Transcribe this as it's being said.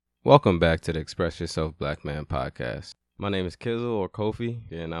Welcome back to the Express Yourself Black Man podcast. My name is Kizzle or Kofi,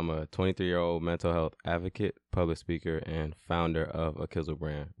 and I'm a 23-year-old mental health advocate, public speaker, and founder of a Kizzle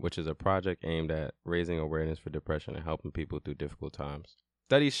brand, which is a project aimed at raising awareness for depression and helping people through difficult times.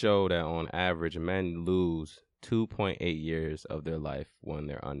 Studies show that on average, men lose 2.8 years of their life when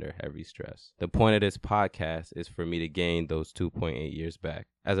they're under heavy stress. The point of this podcast is for me to gain those 2.8 years back.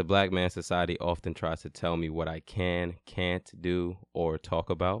 As a black man, society often tries to tell me what I can, can't do, or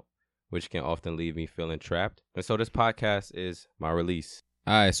talk about, which can often leave me feeling trapped. And so this podcast is my release.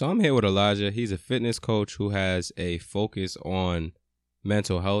 All right, so I'm here with Elijah. He's a fitness coach who has a focus on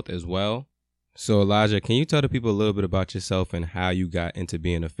mental health as well. So Elijah, can you tell the people a little bit about yourself and how you got into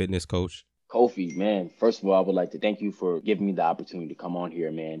being a fitness coach? Kofi, man, first of all, I would like to thank you for giving me the opportunity to come on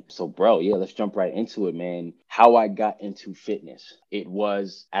here, man. So, bro, let's jump right into it, man. How I got into fitness. It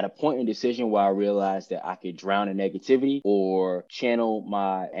was at a point in decision where I realized that I could drown in negativity or channel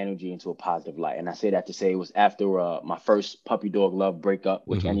my energy into a positive light. And I say that to say it was after my first puppy dog love breakup,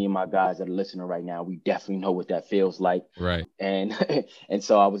 which any of my guys that are listening right now, we definitely know what that feels like. Right. And and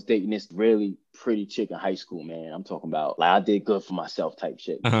so I was dating this really pretty chick in high school, man. I'm talking about like I did good for myself type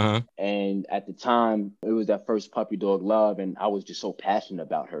shit. And at the time, it was that first puppy dog love, and I was just so passionate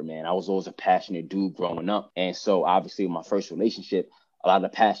about her, man. I was always a passionate dude growing up. And so obviously my first relationship, a lot of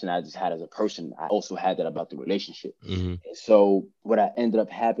the passion I just had as a person, I also had that about the relationship. And so what I ended up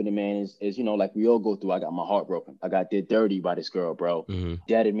happening, man, is like we all go through, I got my heart broken. I got did dirty by this girl, bro.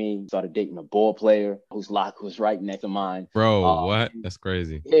 Deaded me, started dating a ball player whose locker was right next to mine. Bro, what? That's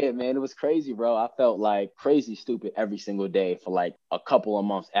crazy. Yeah, man, it was crazy, bro. I felt like crazy stupid every single day for like a couple of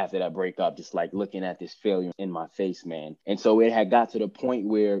months after that breakup, just like looking at this failure in my face, man. And so it had got to the point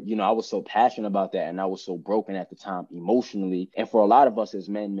where, I was so passionate about that and I was so broken at the time emotionally. And for a lot of us as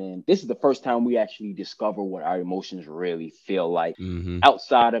men, man, this is the first time we actually discover what our emotions really feel like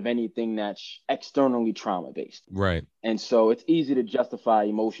outside of anything that's externally trauma based. Right. And so it's easy to justify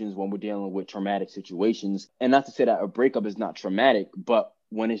emotions when we're dealing with traumatic situations. And not to say that a breakup is not traumatic, but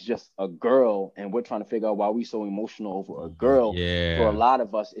when it's just a girl and we're trying to figure out why we so emotional over a girl, for a lot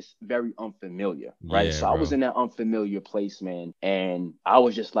of us, it's very unfamiliar, right? Yeah, so I was in that unfamiliar place, man. And I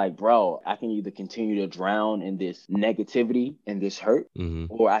was just like, bro, I can either continue to drown in this negativity and this hurt,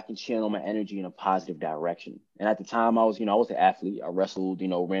 or I can channel my energy in a positive direction. And at the time I was an athlete. I wrestled,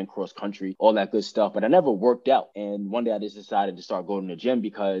 ran cross country, all that good stuff, but I never worked out. And one day I just decided to start going to the gym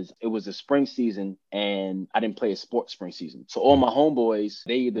because it was a spring season and I didn't play a sports spring season. So all my homeboys,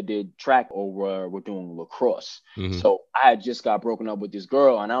 they either did track or were doing lacrosse. So I had just got broken up with this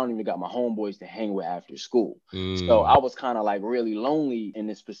girl and I don't even got my homeboys to hang with after school. So I was kind of like really lonely in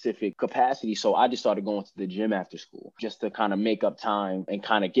this specific capacity. So I just started going to the gym after school just to kind of make up time and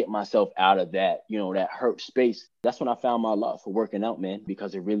kind of get myself out of that, that hurt space. That's when I found my love for working out, man,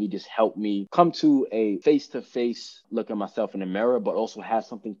 because it really just helped me come to a face-to-face look at myself in the mirror, but also have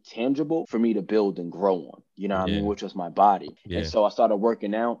something tangible for me to build and grow on, what I mean, which was my body. And so I started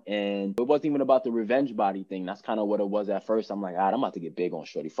working out and it wasn't even about the revenge body thing. That's kind of what it was at first. I'm like, all right, I'm about to get big on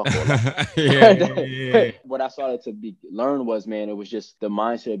shorty. Fuck all that. What I started to learn was, man, it was just the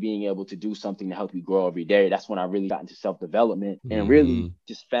mindset of being able to do something to help you grow every day. That's when I really got into self-development and really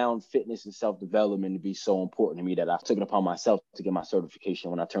just found fitness and self-development to be so important to me that I took it upon myself to get my certification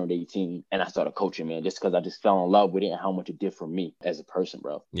when I turned 18 and I started coaching, man, just because I just fell in love with it and how much it did for me as a person,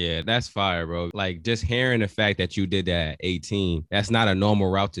 bro. Yeah, that's fire, bro. Like just hearing the fact that you did that at 18, that's not a normal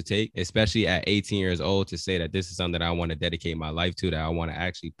route to take, especially at 18 years old, to say that this is something that I want to dedicate my life to, that I want to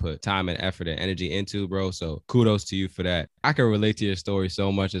actually put time and effort and energy into, bro. So kudos to you for that. I can relate to your story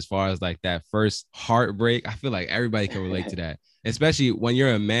so much as far as like that first heartbreak. I feel like everybody can relate to that. Especially when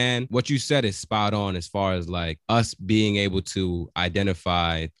you're a man, what you said is spot on as far as like us being able to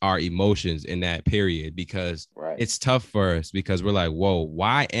identify our emotions in that period, because it's tough for us because we're like, whoa,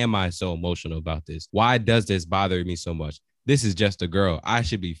 why am I so emotional about this? Why does this bother me so much? This is just a girl. I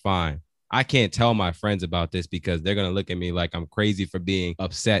should be fine. I can't tell my friends about this because they're going to look at me like I'm crazy for being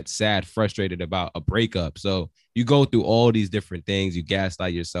upset, sad, frustrated about a breakup. So you go through all these different things. You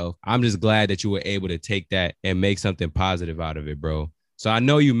gaslight yourself. I'm just glad that you were able to take that and make something positive out of it, bro. So I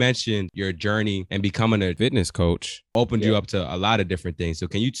know you mentioned your journey and becoming a fitness coach opened you up to a lot of different things. So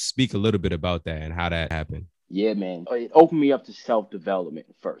can you speak a little bit about that and how that happened? Yeah, man. It opened me up to self-development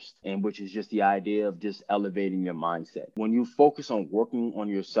first, and which is just the idea of just elevating your mindset. When you focus on working on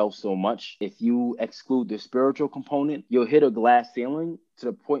yourself so much, if you exclude the spiritual component, you'll hit a glass ceiling to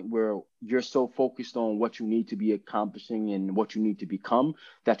the point where you're so focused on what you need to be accomplishing and what you need to become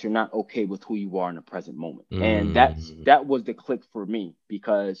that you're not okay with who you are in the present moment. And that was the click for me,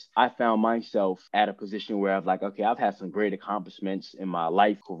 because I found myself at a position where I've like, okay, I've had some great accomplishments in my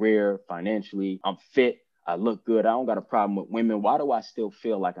life, career, financially. I'm fit. I look good. I don't got a problem with women. Why do I still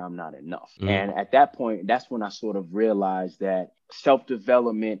feel like I'm not enough? And at that point, that's when I sort of realized that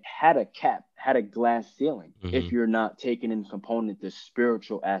self-development had a cap, had a glass ceiling, if you're not taking in component the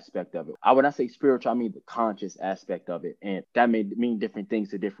spiritual aspect of it. I would not say spiritual, I mean the conscious aspect of it. And that may mean different things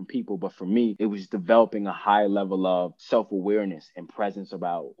to different people. But for me, it was developing a high level of self-awareness and presence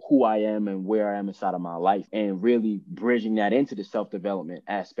about who I am and where I am inside of my life, and really bridging that into the self-development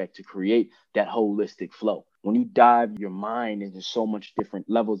aspect to create that holistic flow. When you dive your mind into so much different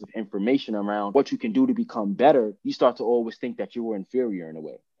levels of information around what you can do to become better, you start to always think that you were inferior in a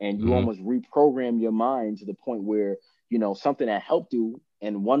way. And you almost reprogram your mind to the point where, you know, something that helped you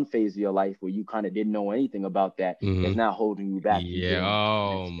in one phase of your life where you kind of didn't know anything about that is now holding you back. Yeah.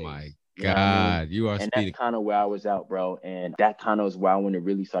 Oh my You know God. what I mean? You are And speaking. that's kind of where I was out, bro. And that kind of is where I want to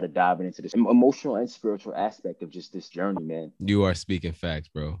really start diving into this emotional and spiritual aspect of just this journey, man. You are speaking facts,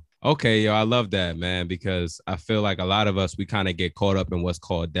 bro. Okay, yo, I love that, man, because I feel like a lot of us, we kind of get caught up in what's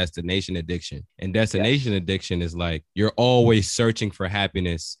called destination addiction. And destination addiction is like you're always searching for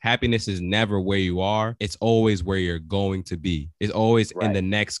happiness. Happiness is never where you are. It's always where you're going to be. It's always in the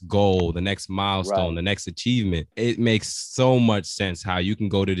next goal, the next milestone, the next achievement. It makes so much sense how you can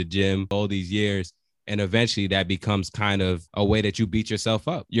go to the gym all these years, and eventually that becomes kind of a way that you beat yourself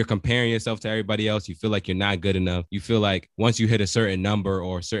up. You're comparing yourself to everybody else. You feel like you're not good enough. You feel like once you hit a certain number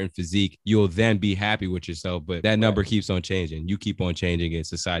or a certain physique, you'll then be happy with yourself. But that number keeps on changing. You keep on changing it.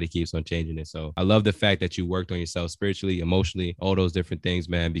 Society keeps on changing it. So I love the fact that you worked on yourself spiritually, emotionally, all those different things,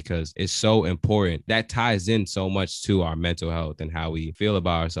 man, because it's so important. That ties in so much to our mental health and how we feel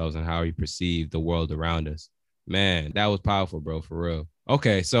about ourselves and how we perceive the world around us. Man, that was powerful, bro, for real.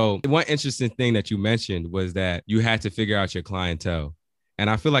 Okay, so one interesting thing that you mentioned was that you had to figure out your clientele. And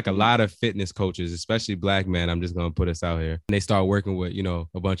I feel like a lot of fitness coaches, especially Black men, I'm just going to put us out here, and they start working with, you know,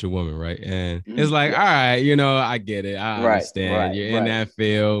 a bunch of women, right? And it's like, all right, you know, I get it. I understand. You're in that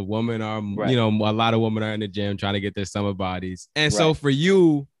field. Women are, you know, a lot of women are in the gym trying to get their summer bodies. And so for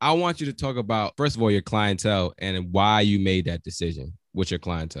you, I want you to talk about, first of all, your clientele and why you made that decision with your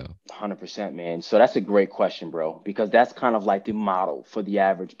clientele. 100%, man. So that's a great question, bro, because that's kind of like the model for the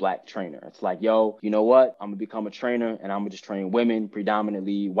average Black trainer. It's like, yo, you know what? I'm gonna become a trainer and I'm gonna just train women,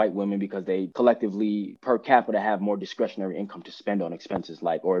 predominantly white women, because they collectively per capita have more discretionary income to spend on expenses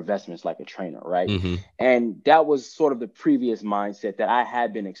like or investments like a trainer, right? And that was sort of the previous mindset that I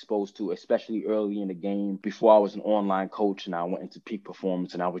had been exposed to, especially early in the game before I was an online coach and I went into peak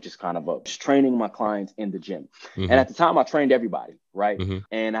performance, and I was just kind of just training my clients in the gym. And at the time I trained everybody, right?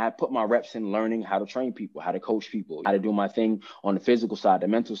 And I put my reps in learning how to train people, how to coach people, how to do my thing on the physical side, the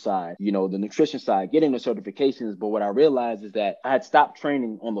mental side, you know, the nutrition side, getting the certifications. But what I realized is that I had stopped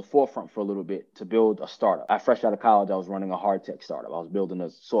training on the forefront for a little bit to build a startup. Fresh out of college, I was running a hard tech startup. I was building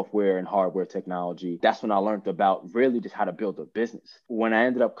a software and hardware technology. That's when I learned about really just how to build a business. When I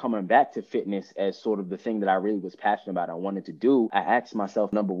ended up coming back to fitness as sort of the thing that I really was passionate about, I wanted to do, I asked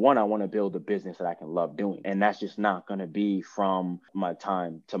myself, number one, I want to build a business that I can love doing. And that's just not going to be from my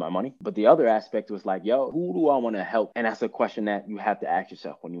time to my money. But the other aspect was like, yo, who do I want to help? And that's a question that you have to ask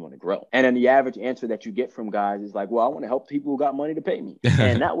yourself when you want to grow. And then the average answer that you get from guys is like, well, I want to help people who got money to pay me.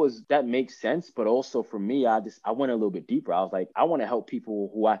 And that makes sense. But also for me, I went a little bit deeper. I was like, I want to help people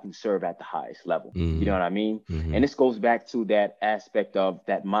who I can serve at the highest level. You know what I mean? And this goes back to that aspect of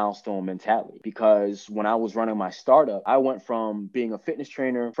that milestone mentality, because when I was running my startup, I went from being a fitness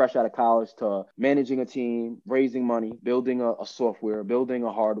trainer fresh out of college to managing a team, raising money, building a software, building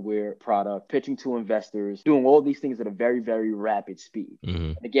a hardware product, pitching to investors, doing all these things at a very, very rapid speed.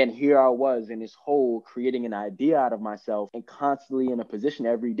 And again, here I was in this hole, creating an idea out of myself and constantly in a position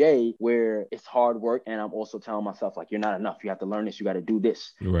every day where it's hard work. And I'm also telling myself, like, you're not enough. You have to learn this. You got to do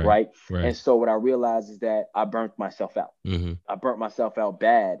this. Right. And so what I realized is that I burnt myself out. I burnt myself out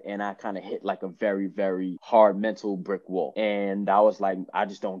bad. And I kind of hit like a very, very hard mental brick wall. And I was like, I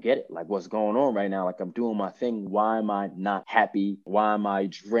just don't get it. Like, what's going on right now? Like, I'm doing my thing. Why am I not happy happy? Why am I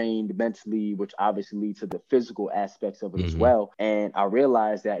drained mentally, which obviously leads to the physical aspects of it as well. And I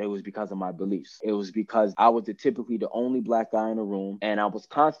realized that it was because of my beliefs. It was because I was typically the only Black guy in the room, and I was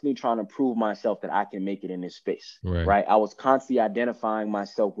constantly trying to prove myself that I can make it in this space, right? I was constantly identifying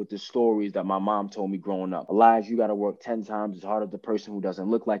myself with the stories that my mom told me growing up. Elijah, you got to work 10 times as hard as the person who doesn't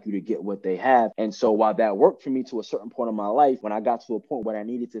look like you to get what they have. And so while that worked for me to a certain point in my life, when I got to a point where I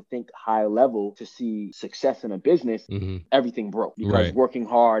needed to think high level to see success in a business, everything broke, because working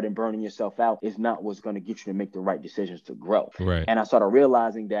hard and burning yourself out is not what's going to get you to make the right decisions to grow. And I started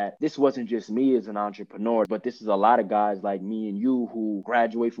realizing that this wasn't just me as an entrepreneur, but this is a lot of guys like me and you who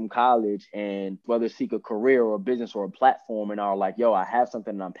graduate from college and whether seek a career or a business or a platform and are like, yo, I have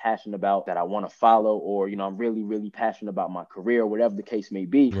something that I'm passionate about that I want to follow, or, you know, I'm really, really passionate about my career, whatever the case may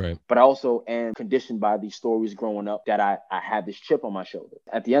be. But I also am conditioned by these stories growing up that I have this chip on my shoulder.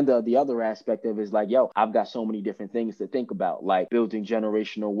 At the end of the other aspect of it is like, yo, I've got so many different things to think about, like building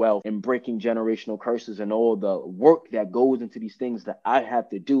generational wealth and breaking generational curses and all the work that goes into these things that I have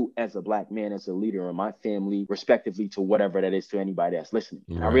to do as a Black man, as a leader in my family, respectively to whatever that is to anybody that's listening.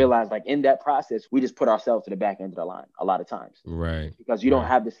 And I realized, like, in that process, we just put ourselves to the back end of the line a lot of times. Because you don't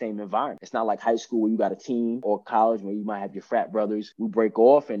have the same environment. It's not like high school where you got a team, or college where you might have your frat brothers. We break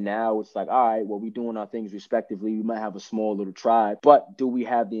off and now it's like, all right, well, we're doing our things respectively. We might have a small little tribe, but do we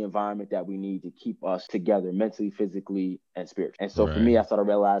have the environment that we need to keep us together mentally, physically, and spiritually? And so for me, I started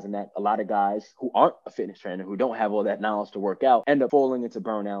realizing that a lot of guys who aren't a fitness trainer, who don't have all that knowledge to work out, end up falling into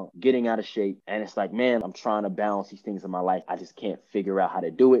burnout, getting out of shape. And it's like, man, I'm trying to balance these things in my life. I just can't figure out how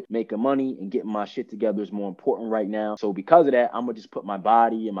to do it. Making money and getting my shit together is more important right now. So because of that, I'm going to just put my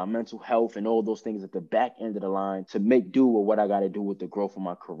body and my mental health and all those things at the back end of the line to make do with what I got to do with the growth of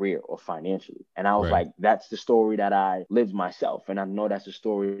my career or financially. And I was like, that's the story that I lived myself. And I know that's the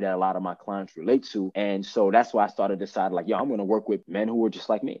story that a lot of my clients relate to. And so that's why I started deciding, like, yo, I'm going to work with men who are just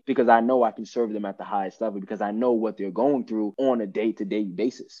like me, because I know I can serve them at the highest level, because I know what they're going through on a day-to-day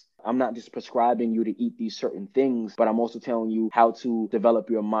basis. I'm not just prescribing you to eat these certain things, but I'm also telling you how to develop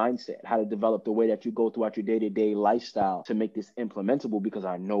your mindset, how to develop the way that you go throughout your day-to-day lifestyle to make this implementable, because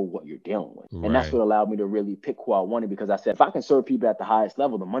I know what you're dealing with. And that's what allowed me to really pick who I wanted, because I said, if I can serve people at the highest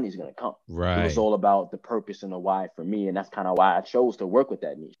level, the money's going to come. It was all about the purpose and the why for me. And that's kind of why I chose to work with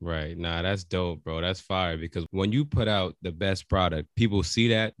that niche. Nah, that's dope, bro. That's fire, because when you put out the best product, people see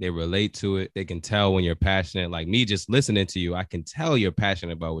that, they relate to it. They can tell when you're passionate. Like me just listening to you, I can tell you're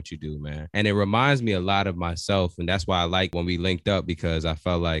passionate about what you do, man. And it reminds me a lot of myself. And that's why I like when we linked up, because I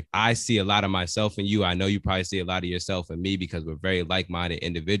felt like I see a lot of myself in you. I know you probably see a lot of yourself in me, because we're very like-minded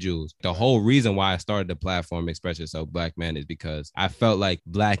individuals. The whole reason why I started the platform Express Yourself Black Men is because I felt like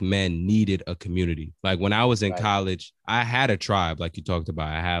Black men needed a community. Like when I was in college, I had a tribe, like you talked about.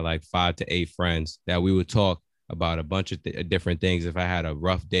 I had like 5 to 8 friends that we would talk about a bunch of different things. If I had a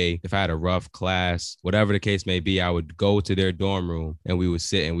rough day, if I had a rough class, whatever the case may be, I would go to their dorm room and we would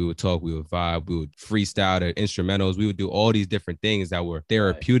sit and we would talk, we would vibe, we would freestyle the instrumentals. We would do all these different things that were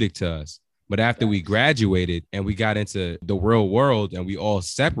therapeutic to us. But after we graduated and we got into the real world and we all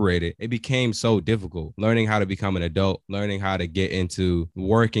separated, it became so difficult. Learning how to become an adult, learning how to get into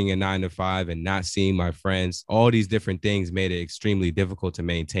working a 9 to 5 and not seeing my friends, all these different things made it extremely difficult to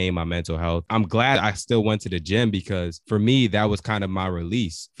maintain my mental health. I'm glad I still went to the gym, because for me, that was kind of my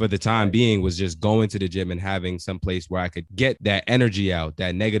release for the time being, was just going to the gym and having some place where I could get that energy out,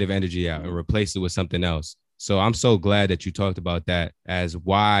 that negative energy out, and replace it with something else. So I'm so glad that you talked about that as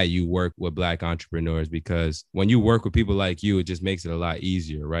why you work with Black entrepreneurs, because when you work with people like you, it just makes it a lot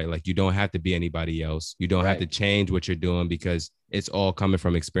easier, right? Like you don't have to be anybody else. You don't have to change what you're doing, because it's all coming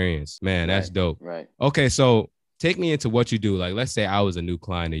from experience. Man, that's dope. Okay, so take me into what you do. Like, let's say I was a new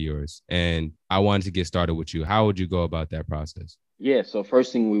client of yours and I wanted to get started with you. How would you go about that process? Yeah, so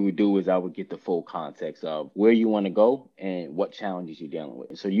first thing we would do is I would get the full context of where you want to go and what challenges you're dealing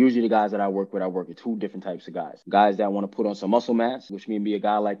with. So usually the guys that I work with 2 different types of guys. Guys that want to put on some muscle mass, which mean be a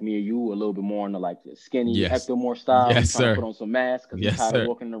guy like me or you, a little bit more on the like the skinny ectomorph style. Yes, trying sir. to put on some mass because we're tired of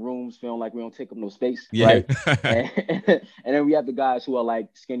walking in the rooms feeling like we don't take up no space, Yeah. right? And then we have the guys who are like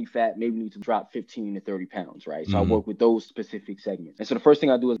skinny fat, maybe need to drop 15 to 30 pounds, right? So I work with those specific segments. And so the first thing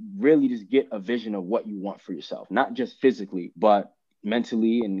I do is really just get a vision of what you want for yourself, not just physically, but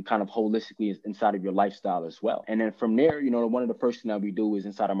mentally and kind of holistically inside of your lifestyle as well. And then from there, one of the first things that we do is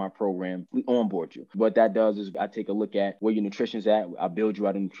inside of my program, we onboard you. What that does is I take a look at where your nutrition's at. I build you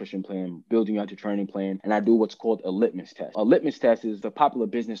out a nutrition plan, building you out your training plan, and I do what's called a litmus test. A litmus test is the popular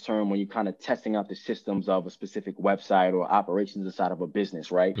business term when you're kind of testing out the systems of a specific website or operations inside of a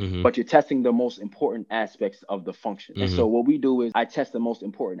business, right? Mm-hmm. But you're testing the most important aspects of the function. Mm-hmm. And so what we do is I test the most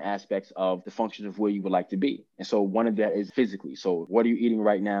important aspects of the functions of where you would like to be. And so one of that is physically. So what are you eating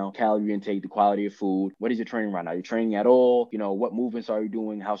right now? Calorie intake, the quality of food. What is your training right now? You're training at all? What movements are you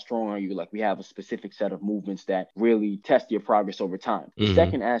doing? How strong are you? Like, we have a specific set of movements that really test your progress over time. The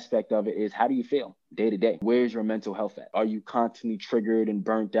second aspect of it is, how do you feel day to day? Where's your mental health at? Are you constantly triggered and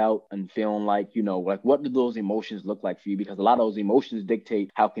burnt out and feeling like, what do those emotions look like for you? Because a lot of those emotions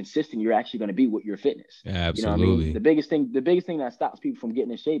dictate how consistent you're actually going to be with your fitness. Absolutely. You know what I mean? The biggest thing that stops people from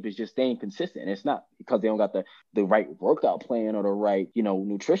getting in shape is just staying consistent. And it's not because they don't got the right workout plan or the right,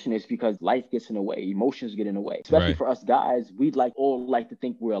 nutrition. It's because life gets in the way. Emotions get in the way. Especially for us guys, we'd like to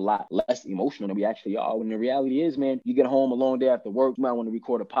think we're a lot less emotional than we actually are. When the reality is, man, you get home a long day after work, you might want to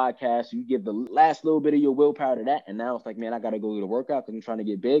record a podcast. You give the last little bit of your willpower to that. And now it's like, man, I got to go get a workout because I'm trying to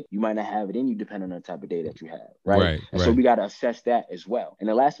get big. You might not have it in you depending on the type of day that you have. Right. So we got to assess that as well. And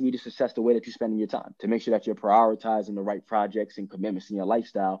the last thing, we just assess the way that you're spending your time to make sure that you're prioritizing the right projects and commitments in your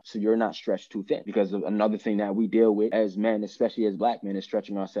lifestyle so you're not stretched too thin. Because another thing that we deal with as men, especially as Black men, is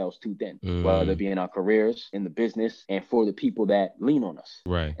stretching ourselves too thin, whether it be in our careers, in the business, and for the people that lean on us.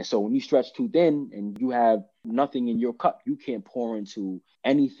 Right. And so when you stretch too thin and you have nothing in your cup, you can't pour into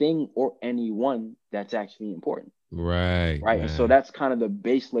anything or anyone that's actually important. Right. And so that's kind of the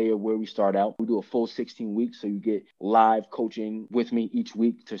base layer where we start out. We do a full 16 weeks. So you get live coaching with me each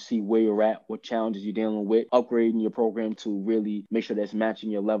week to see where you're at, what challenges you're dealing with, upgrading your program to really make sure that's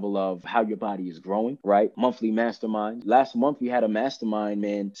matching your level of how your body is growing, right? Monthly mastermind. Last month, we had a mastermind,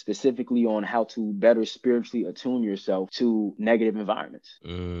 man, specifically on how to better spiritually attune yourself to negative environments,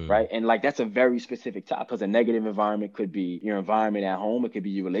 right? And like, that's a very specific topic, because a negative environment could be your environment at home. It could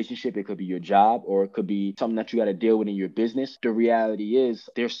be your relationship. It could be your job, or it could be something that you got to deal with in your business. The reality is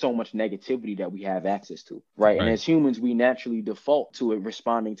there's so much negativity that we have access to, right? And as humans, we naturally default to it,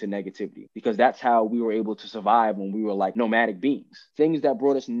 responding to negativity, because that's how we were able to survive when we were like nomadic beings. Things that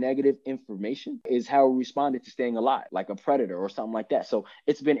brought us negative information is how we responded to staying alive, like a predator or something like that. So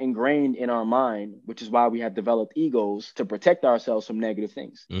it's been ingrained in our mind, which is why we have developed egos to protect ourselves from negative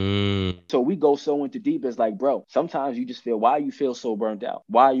things. So we go so into deep, it's like, bro, sometimes you just feel, why you feel so burnt out?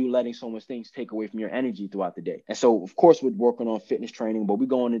 Why are you letting so much things take away from your energy throughout the day? And so, of course, we're working on fitness training, but we're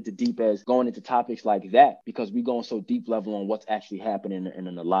going into topics like that because we're going so deep level on what's actually happening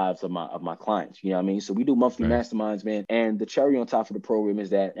in the lives of my clients. You know what I mean? So we do monthly masterminds, man. And the cherry on top of the program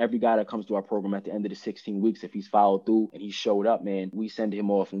is that every guy that comes to our program at the end of the 16 weeks, if he's followed through and he showed up, man, we send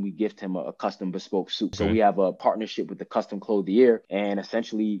him off and we gift him a custom bespoke suit. So we have a partnership with the Custom Clothier, and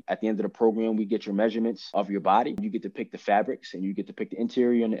essentially at the end of the program, we get your measurements of your body. You get to pick the fabrics, and you get to pick the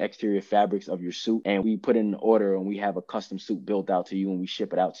interior and the exterior fabrics of your suit, and we put in an order, and we have a custom suit built out to you, and we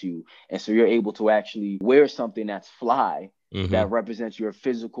ship it out to you. And so you're able to actually wear something that's fly, that represents your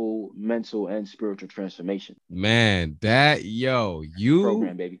physical, mental, and spiritual transformation. Man, you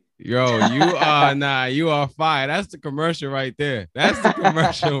program, baby. You are you are fire. That's the commercial right there. That's the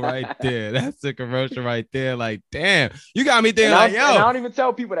commercial right there. That's the commercial right there. Like, damn, you got me thinking and I don't even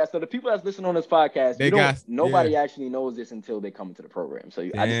tell people that. So the people that's listening on this podcast, nobody actually knows this until they come into the program. So I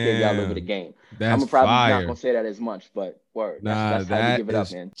just gave y'all a little bit of game. I'm probably not gonna say that as much, but word. That's how you give it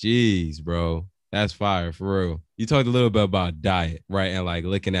up, man. Jeez, bro. That's fire, for real. You talked a little bit about diet, right? And like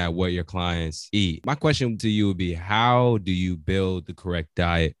looking at what your clients eat. My question to you would be, how do you build the correct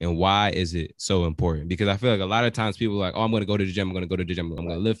diet, and why is it so important? Because I feel like a lot of times people are like, oh, I'm going to go to the gym. I'm going to go to the gym. I'm going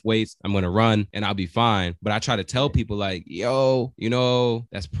to lift weights. I'm going to run and I'll be fine. But I try to tell people like, yo,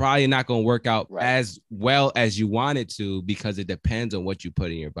 that's probably not going to work out as well as you want it to, because it depends on what you put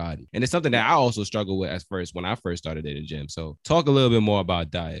in your body. And it's something that I also struggle with when I first started at the gym. So talk a little bit more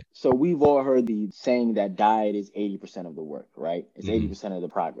about diet. So we've all heard the saying that diet is 80% of the work, right? It's 80% of the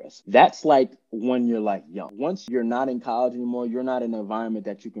progress. That's like when you're like young. Once you're not in college anymore, you're not in an environment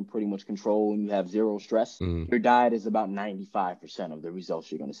that you can pretty much control and you have zero stress. Your diet is about 95% of the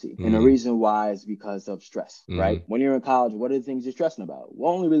results you're going to see. And the reason why is because of stress, right? When you're in college, what are the things you're stressing about? We're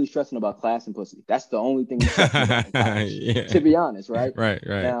only really stressing about class and pussy. That's the only thing we're stressing about in college, to be honest, right? Right.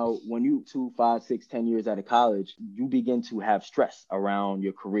 Now, when you 2, 5, 6, 10 years out of college, you begin to have stress around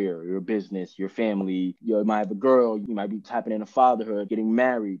your career, your business, your family. You might have a girl, you might be tapping into fatherhood, getting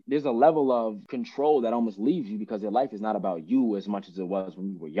married. There's a level of control that almost leaves you because your life is not about you as much as it was when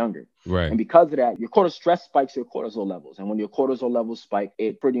you were younger. Right. And because of that, your cortisol stress spikes your cortisol levels. And when your cortisol levels spike,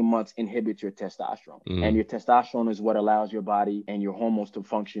 it pretty much inhibits your testosterone. And your testosterone is what allows your body and your hormones to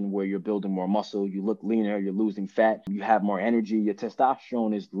function, where you're building more muscle, you look leaner, you're losing fat, you have more energy. Your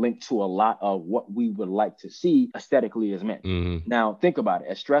testosterone is linked to a lot of what we would like to see aesthetically as men. Now, think about it.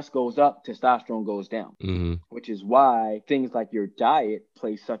 As stress goes up, testosterone goes down, which is why things like your diet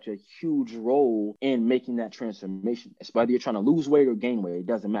play such a huge role in making that transformation. It's whether you're trying to lose weight or gain weight, it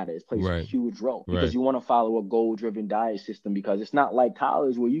doesn't matter. It plays a huge role because you want to follow a goal-driven diet system, because it's not like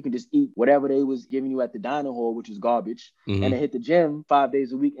college where you can just eat whatever they was giving you at the dining hall, which is garbage, and then hit the gym 5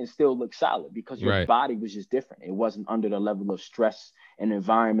 days a week and still look solid, because your body was just different. It wasn't under the level of stress and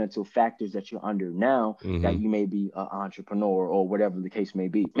environmental factors that you're under now, that you may be an entrepreneur or whatever the case may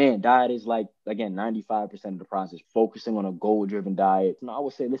be. Man, diet is like, again, 95% of the process, focusing on a goal-driven diet. I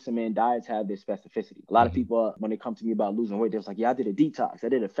would say, listen, man, diets have their specificity. A lot of people, when they come to me about losing weight, they're like, yeah, I did a detox, I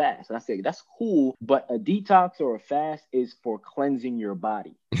did a fast. And I say, that's cool, but a detox or a fast is for cleansing your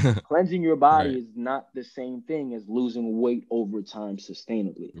body. Cleansing your body is not the same thing as losing weight over time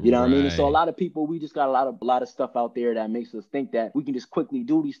sustainably. You know what I mean? And so a lot of people, we just got a lot of stuff out there that makes us think that we can just quickly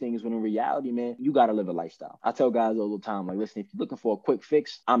do these things, when in reality, man, you got to live a lifestyle. I tell guys all the time, like, listen, if you're looking for a quick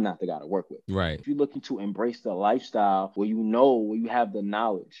fix, I'm not the guy to work with. If you're looking to embrace the lifestyle where where you have the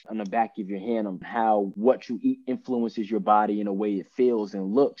knowledge on the back of your hand on how what you eat influences your body in a way it feels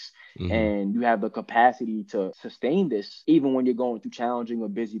and looks, and you have the capacity to sustain this even when you're going through challenging or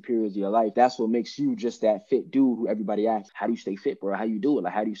busy periods of your life, that's what makes you just that fit dude who everybody asks, how do you stay fit, bro? How you do it?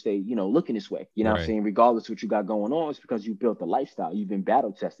 Like, how do you stay, looking this way? You know what I'm saying? Regardless of what you got going on, it's because you built the lifestyle. You've been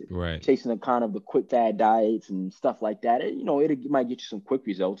battle tested. Chasing the kind of the quick fad diets and stuff like that, it might get you some quick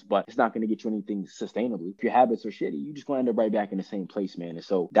results, but it's not going to get you anything sustainably. If your habits are shitty, you just going to end up right back in the same place, man. And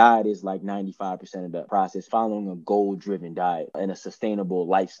so diet is like 95% of the process. Following a goal-driven diet and a sustainable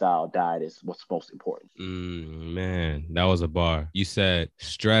lifestyle diet is what's most important. Man, that was a bar. You said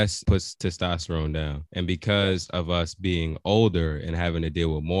stress puts testosterone down. And because of us being older and having to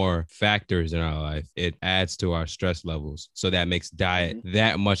deal with more factors in our life, it adds to our stress levels. So that makes diet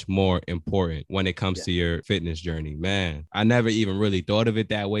that much more important when it comes to your fitness journey. Man, I never even really thought of it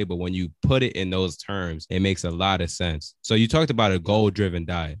that way, but when you put it in those terms, it makes a lot of sense. So you talked about a goal-driven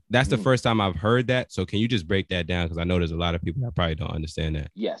diet. That's the first time I've heard that. So can you just break that down? Because I know there's a lot of people that probably don't understand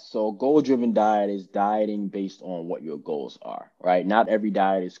that. Yes. So goal-driven diet is dieting based on what your goals are, right? Not every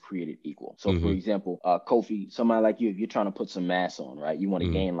diet is created equal. So for example, Kofi, somebody like you, if you're trying to put some mass on, right? You want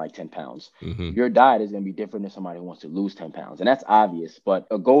to gain like 10 pounds. Your diet is going to be different than somebody who wants to lose 10 pounds. And that's obvious, but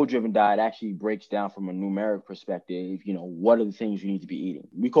a goal-driven diet actually breaks down from a numeric perspective, what are the things you need to be eating?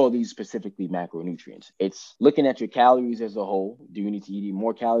 We call these specifically macronutrients. It's looking at your calories as a whole. Do you need to eat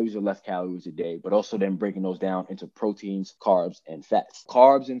more calories or less calories a day? But also then breaking those down into proteins, carbs, and fats.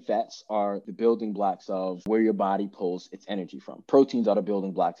 Carbs and fats are the building blocks of where your body pulls its energy from. Proteins are the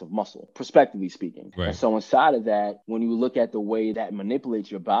building blocks of muscle, prospectively speaking. And so inside of that, when you look at the way that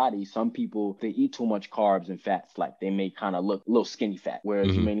manipulates your body, some people, they eat too much carbs and fats, like they may kind of look a little skinny fat,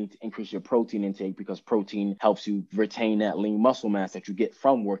 whereas you may need to increase your protein intake because protein helps you retain that lean muscle mass that you get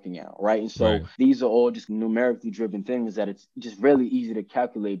from working out, right? And so these are all just numerically driven things that it's just really easy to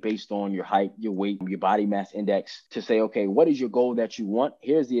calculate based on your height, your weight, your body mass index, to say, okay, what is your goal that you want?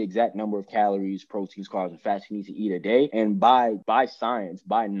 Here's the exact number of calories, proteins, carbs, and fats you need to eat a day. And by science,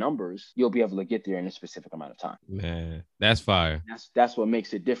 by numbers, you'll be able to get there in a specific amount of time. Man, that's fire. That's what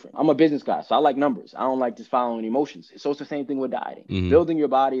makes it different. I'm a business guy, so I like numbers. I don't like just following emotions. So it's the same thing with dieting. Building your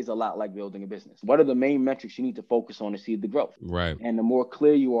body is a lot like building a business. What are the main metrics you need to focus on to see the growth? And the more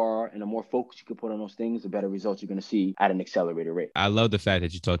clear you are and the more focus you can put on those things, the better results you're going to see at an accelerated rate. I love the fact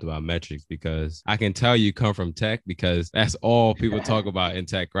that you talked about metrics, because I can tell you come from tech, because that's all people talk about in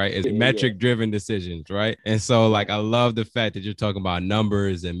tech, right? It's metric driven decisions, right? And so like, I love the fact that you're talking about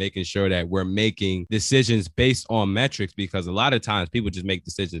numbers and making sure that we're making decisions based on metrics, because a lot of times people just make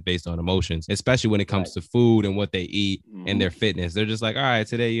decisions based on emotions, especially when it comes to food and what they eat and their fitness. They're just like, all right,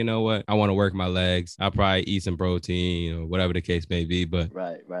 today, you know what? I want to work my legs. I'll probably eat some protein or whatever the case may be. But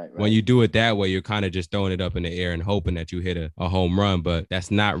when you do it that way, you're kind of just throwing it up in the air and hoping that you hit a home run, but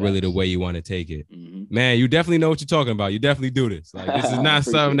that's not really the way you want to take it. Man, you definitely know what you're talking about. You definitely do this. Like, this is not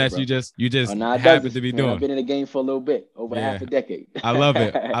something that you just happen to be doing. I've been in the game for a little bit, over half a decade. I love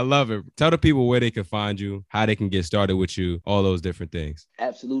it. I love it. Tell the people where they can find you, how they can get started with you, all those different things.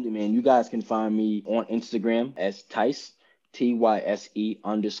 Absolutely, man. You guys can find me on Instagram as Tyse,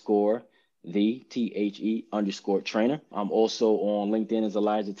 TYSE_ the THE_ trainer. I'm also on LinkedIn as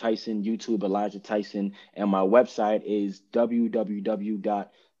Elijah Tyson, YouTube Elijah Tyson, and my website is www.theelijahtyson.com.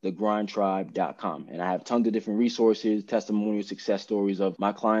 thegrindtribe.com. And I have tons of different resources, testimonial success stories of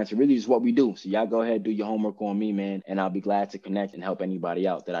my clients, and really just what we do. So y'all go ahead, do your homework on me, man, and I'll be glad to connect and help anybody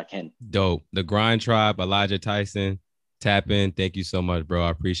out that I can. Dope. The Grind Tribe, Elijah Tyson. Tap in. Thank you so much, bro.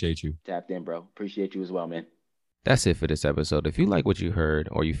 I appreciate you. Tapped in, bro. Appreciate you as well, man. That's it for this episode. If you like what you heard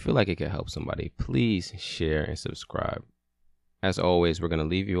or you feel like it could help somebody, please share and subscribe. As always, we're going to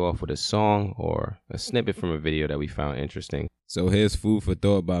leave you off with a song or a snippet from a video that we found interesting. So here's Food for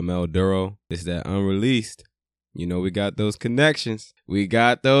Thought by Mel Duro. It's that unreleased. You know, we got those connections. We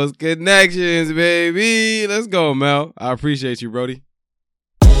got those connections, baby. Let's go, Mel. I appreciate you, Brody.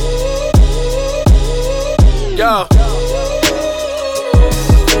 Yo.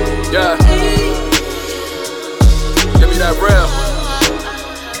 Yeah. Give me that real.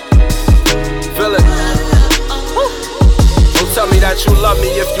 Feel it. Don't tell me that you love me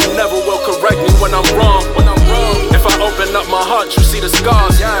if you never will correct me when I'm wrong. If I open up my heart, you see the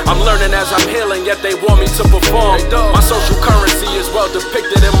scars. I'm learning as I'm healing, yet they want me to perform. My social currency is well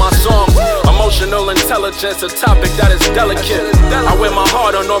depicted in my songs. Emotional intelligence, a topic that is delicate. I wear my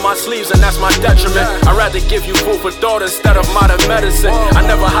heart on all my sleeves and that's my detriment. I'd rather give you food for thought instead of modern medicine. I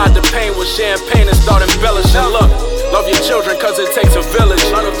never hide the pain with champagne and start embellishing. Look, love your children cause it takes a village.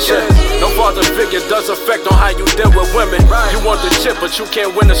 No father figure does affect on how you deal with women. You want the chip but you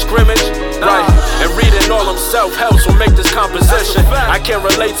can't win the scrimmage. Right, and reading all them self-helps will make this composition. I can't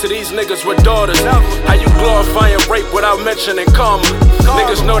relate to these niggas with daughters. How you glorifying rape without mentioning karma?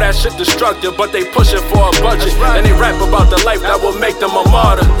 Niggas know that shit destructive but they push it for a budget. And they rap about the life that will make them a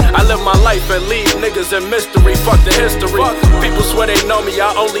martyr. I live my life and leave niggas in mystery. Fuck the history. People swear they know me, I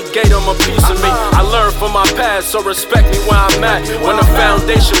only gave them a piece of me. I learned from my past, so respect me where I'm at. When the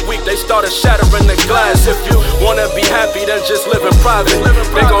foundation weak, they started shattering the glass. If you wanna be happy, then just live in private.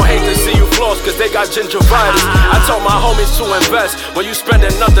 They gon' hate to see you floss cause they got gingivitis. I told my homies to invest when you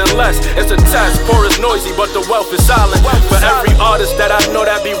spending nothing less. It's a test, poor is noisy but the wealth is silent. For every artist that I know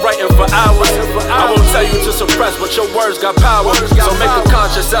that be writing for hours, I won't tell you to suppress but your words got power. So make a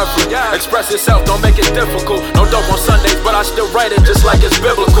conscious effort, express yourself, don't make it difficult. No dope on Sundays but I still write it just like it's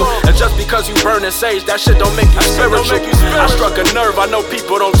biblical. And just because you burning sage, that shit don't make you spiritual. I struck a nerve, I know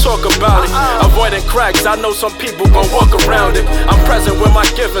people don't talk about it. Avoiding cracks, I know some people gon' walk around it. I'm present with my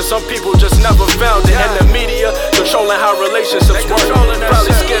gift and some people just never found it. And the media controlling how relationships work.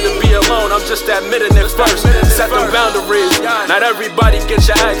 Probably scared to be alone, I'm just admitting it first. Set them boundaries, not everybody gets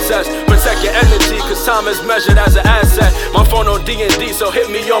your access. Protect your energy cause time is measured as an asset. My phone on D&D, so hit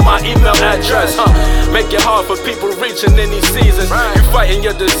me on my email address. Make it hard for people reaching in these seasons. You fighting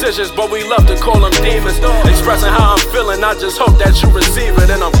your decisions but we love to call them demons. Expressing how I'm feeling, I just hope that you receive it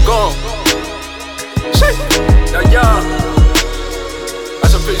and I'm gone. Now y'all,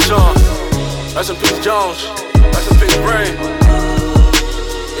 rest in peace John, rest in peace Jones, rest in peace Brain.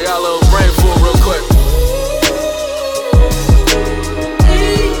 Yeah, a little brain fool real quick.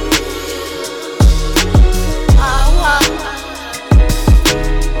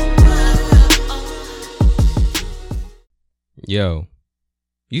 Yo,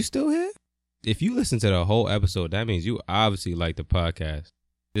 you still here? If you listen to the whole episode, that means you obviously like the podcast.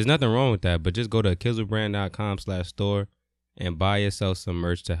 There's nothing wrong with that, but just go to kizzlebrand.com/store and buy yourself some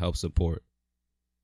merch to help support.